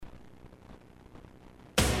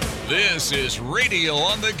This is Radio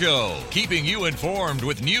on the Go, keeping you informed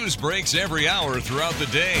with news breaks every hour throughout the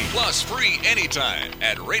day, plus free anytime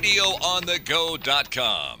at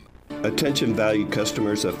radioonthego.com. Attention valued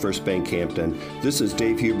customers of First Bank Hampton. This is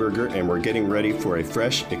Dave Huberger, and we're getting ready for a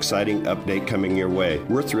fresh, exciting update coming your way.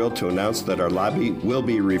 We're thrilled to announce that our lobby will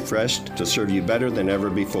be refreshed to serve you better than ever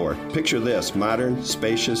before. Picture this: modern,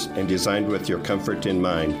 spacious, and designed with your comfort in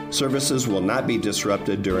mind. Services will not be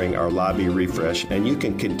disrupted during our lobby refresh, and you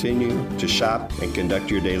can continue to shop and conduct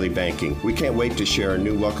your daily banking. We can't wait to share a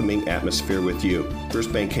new welcoming atmosphere with you.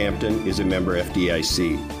 First Bank Hampton is a member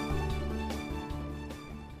FDIC.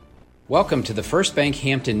 Welcome to the First Bank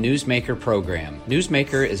Hampton Newsmaker program.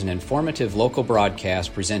 Newsmaker is an informative local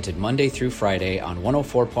broadcast presented Monday through Friday on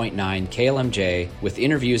 104.9 KLMJ, with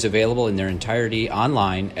interviews available in their entirety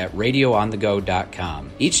online at radioonthego.com.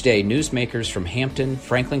 Each day, newsmakers from Hampton,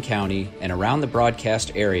 Franklin County, and around the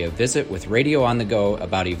broadcast area visit with Radio on the Go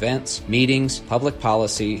about events, meetings, public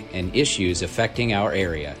policy, and issues affecting our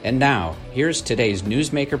area. And now, here's today's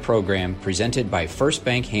Newsmaker program presented by First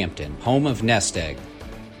Bank Hampton, home of Nest Egg.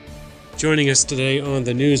 Joining us today on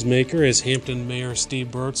the Newsmaker is Hampton Mayor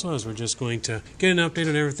Steve Birdsall, as we're just going to get an update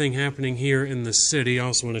on everything happening here in the city. I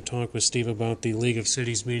also want to talk with Steve about the League of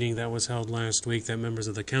Cities meeting that was held last week that members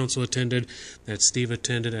of the council attended, that Steve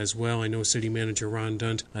attended as well. I know City Manager Ron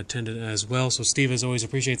Dunt attended as well. So, Steve, as always,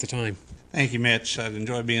 appreciate the time. Thank you, Mitch. I've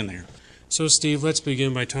enjoyed being there. So, Steve, let's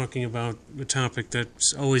begin by talking about a topic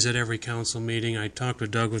that's always at every council meeting. I talked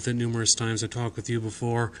with Doug with it numerous times. I talked with you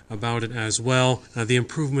before about it as well. The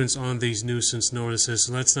improvements on these nuisance notices.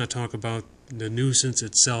 So let's not talk about the nuisance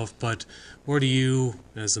itself, but what do you,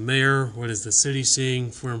 as the mayor, what is the city seeing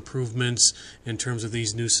for improvements in terms of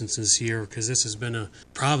these nuisances here? Because this has been a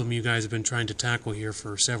problem you guys have been trying to tackle here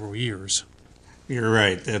for several years. You're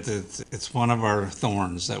right. It's one of our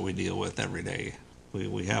thorns that we deal with every day.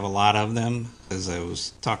 We have a lot of them. As I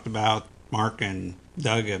was talked about, Mark and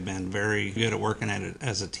Doug have been very good at working at it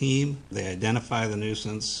as a team. They identify the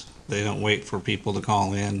nuisance. They don't wait for people to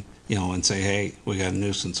call in, and say, hey, we got a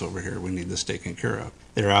nuisance over here. We need this taken care of.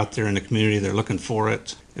 They're out there in the community. They're looking for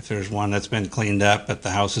it. If there's one that's been cleaned up but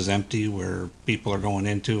the house is empty where people are going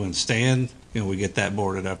into and staying, we get that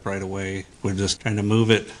boarded up right away. We're just trying to move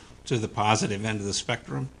it to the positive end of the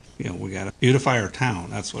spectrum. We got to beautify our town.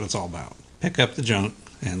 That's what it's all about. Pick up the junk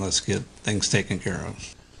and let's get things taken care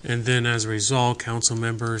of. And then as a result, council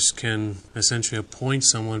members can essentially appoint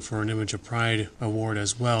someone for an Image of Pride award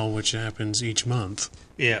as well, which happens each month.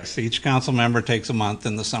 Yes, each council member takes a month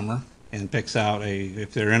in the summer and picks out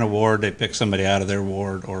if they're in a ward, they pick somebody out of their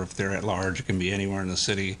ward, or if they're at large, it can be anywhere in the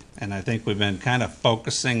city. And I think we've been kind of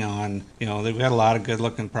focusing on, they've got a lot of good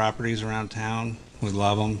looking properties around town. We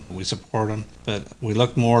love them. We support them. But we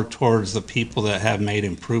look more towards the people that have made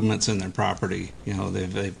improvements in their property.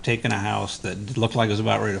 They've taken a house that looked like it was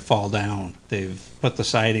about ready to fall down. They've put the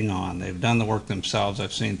siding on. They've done the work themselves.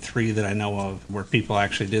 I've seen 3 that I know of where people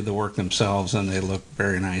actually did the work themselves, and they look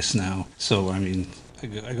very nice now. So, I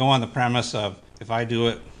go on the premise of if I do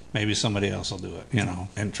it, maybe somebody else will do it,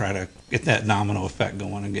 and try to get that domino effect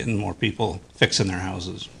going and getting more people fixing their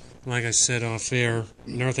houses. Like I said off air,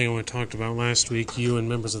 another thing I want to talk about last week, you and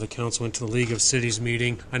members of the council went to the League of Cities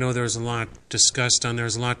meeting. I know there's a lot discussed down there.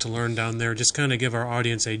 There's a lot to learn down there. Just kind of give our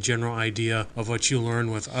audience a general idea of what you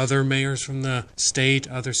learned with other mayors from the state,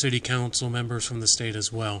 other city council members from the state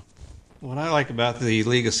as well. What I like about the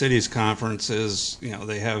League of Cities conference is,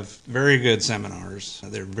 they have very good seminars.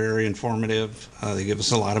 They're very informative. They give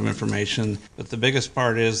us a lot of information. But the biggest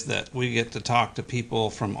part is that we get to talk to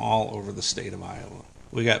people from all over the state of Iowa.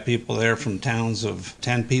 We got people there from towns of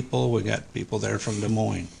 10 people. We got people there from Des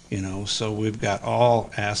Moines, so we've got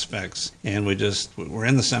all aspects. And we're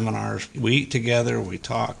in the seminars. We eat together. We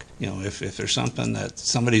talk. If there's something that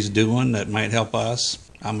somebody's doing that might help us,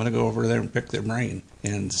 I'm going to go over there and pick their brain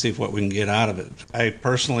and see what we can get out of it. I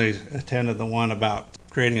personally attended the one about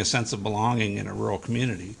creating a sense of belonging in a rural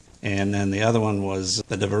community. And then the other one was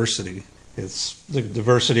the diversity. The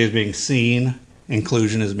diversity is being seen,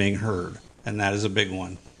 inclusion is being heard. And that is a big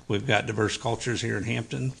one. We've got diverse cultures here in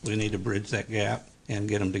Hampton. We need to bridge that gap and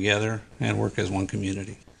get them together and work as one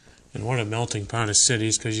community. And what a melting pot of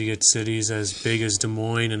cities, because you get cities as big as Des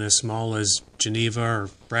Moines and as small as Geneva or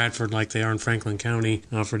Bradford, like they are in Franklin County,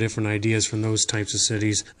 for different ideas from those types of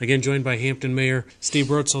cities. Again, joined by Hampton Mayor Steve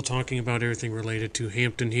Birdsall, talking about everything related to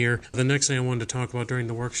Hampton here. The next thing I wanted to talk about during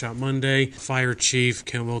the workshop Monday, Fire Chief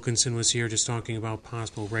Ken Wilkinson was here just talking about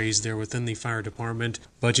possible raise there within the fire department.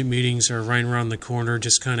 Budget meetings are right around the corner.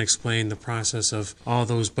 Just kind of explain the process of all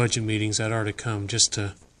those budget meetings that are to come, just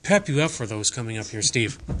to pep you up for those coming up here,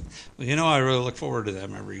 Steve? Well, I really look forward to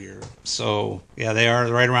them every year. So, yeah, they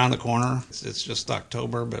are right around the corner. It's just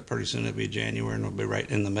October, but pretty soon it'll be January, and we'll be right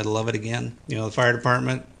in the middle of it again. The fire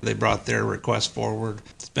department, they brought their request forward.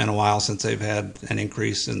 It's been a while since they've had an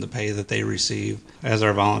increase in the pay that they receive as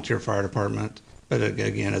our volunteer fire department. But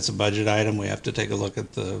again, it's a budget item. We have to take a look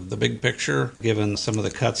at the big picture, given some of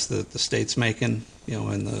the cuts that the state's making,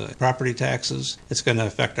 in the property taxes. It's going to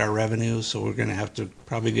affect our revenue, so we're going to have to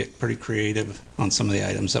probably get pretty creative on some of the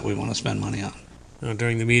items that we want to spend money on.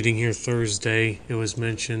 During the meeting here Thursday, it was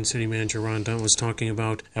mentioned, City Manager Ron Dunn was talking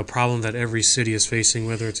about a problem that every city is facing,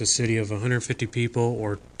 whether it's a city of 150 people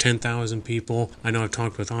or 10,000 people. I know I've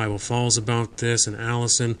talked with Iowa Falls about this and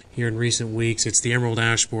Allison here in recent weeks. It's the emerald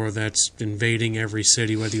ash borer that's invading every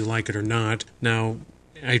city, whether you like it or not. Now,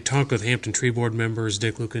 I talked with Hampton Tree Board members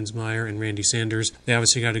Dick Lukensmeyer and Randy Sanders. They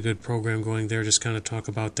obviously got a good program going there, just kind of talk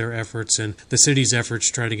about their efforts and the city's efforts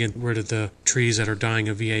to try to get rid of the trees that are dying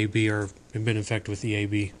of EAB or have been infected with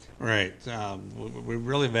EAB. Right. We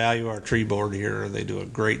really value our tree board here. They do a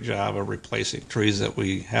great job of replacing trees that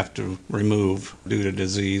we have to remove due to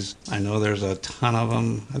disease. I know there's a ton of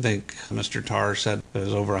them. I think Mr. Tarr said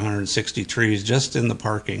there's over 160 trees just in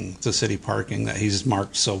the city parking that he's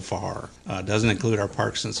marked so far. Doesn't include our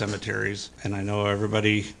parks and cemeteries. And I know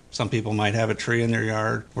some people might have a tree in their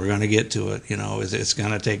yard. We're going to get to it. It's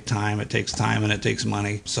going to take time. It takes time and it takes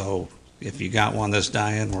money. So if you got one that's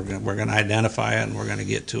dying, we're going to identify it and we're going to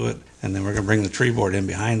get to it. And then we're going to bring the tree board in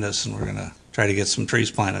behind us and we're going to try to get some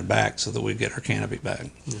trees planted back so that we get our canopy back.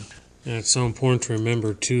 Yeah. And it's so important to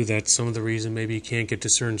remember, too, that some of the reason maybe you can't get to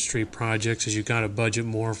certain street projects is you got to budget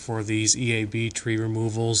more for these EAB tree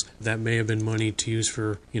removals. That may have been money to use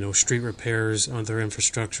for, street repairs, other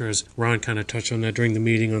infrastructure, as Ron kind of touched on that during the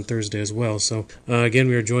meeting on Thursday as well. So, again,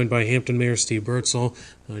 we are joined by Hampton Mayor Steve Birdsall,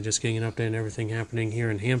 just getting an update on everything happening here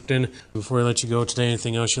in Hampton. Before I let you go today,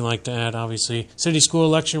 anything else you'd like to add? Obviously, city school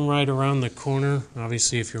election right around the corner.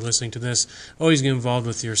 Obviously, if you're listening to this, always get involved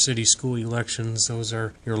with your city school elections. Those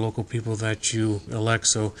are your local people that you elect,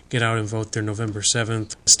 so get out and vote there November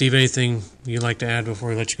 7th. Steve, anything you'd like to add before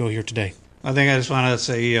we let you go here today? I think I just want to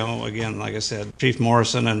say, again, like I said, Chief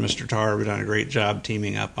Morrison and Mr. Tarr have done a great job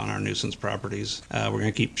teaming up on our nuisance properties. We're going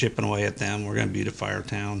to keep chipping away at them. We're going to beautify our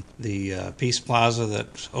town. The Peace Plaza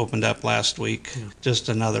that opened up last week, just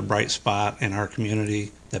another bright spot in our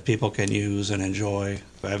community that people can use and enjoy.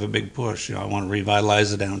 I have a big push. I want to revitalize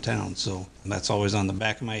the downtown, so that's always on the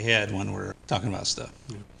back of my head when we're talking about stuff.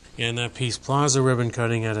 Yeah. And that Peace Plaza ribbon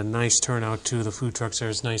cutting had a nice turnout, too. The food trucks there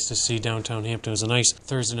is nice to see. Downtown Hampton was a nice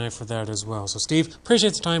Thursday night for that as well. So, Steve,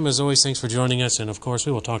 appreciate the time as always. Thanks for joining us. And, of course,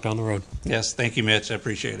 we will talk down the road. Yes, thank you, Mitch. I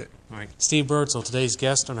appreciate it. All right. Steve Birdsall, today's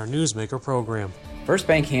guest on our Newsmaker program. First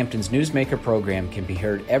Bank Hampton's Newsmaker program can be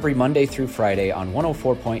heard every Monday through Friday on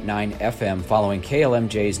 104.9 FM following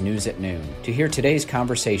KLMJ's News at Noon. To hear today's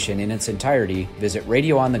conversation in its entirety, visit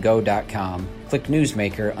radioonthego.com. Click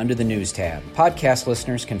Newsmaker under the News tab. Podcast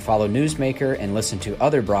listeners can follow Newsmaker and listen to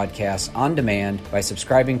other broadcasts on demand by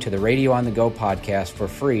subscribing to the Radio on the Go podcast for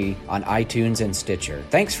free on iTunes and Stitcher.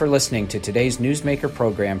 Thanks for listening to today's Newsmaker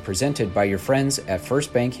program presented by your friends at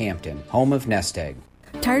First Bank Hampton, home of Nest Egg.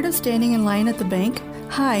 Tired of standing in line at the bank?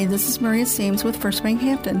 Hi, this is Maria Sames with First Bank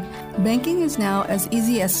Hampton. Banking is now as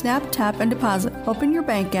easy as snap, tap, and deposit. Open your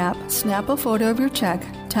bank app, snap a photo of your check,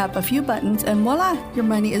 tap a few buttons, and voila! Your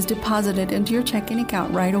money is deposited into your checking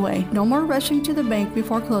account right away. No more rushing to the bank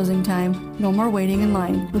before closing time. No more waiting in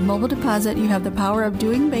line. With Mobile Deposit, you have the power of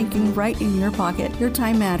doing banking right in your pocket. Your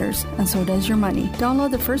time matters, and so does your money.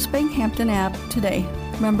 Download the First Bank Hampton app today.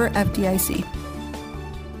 Member FDIC.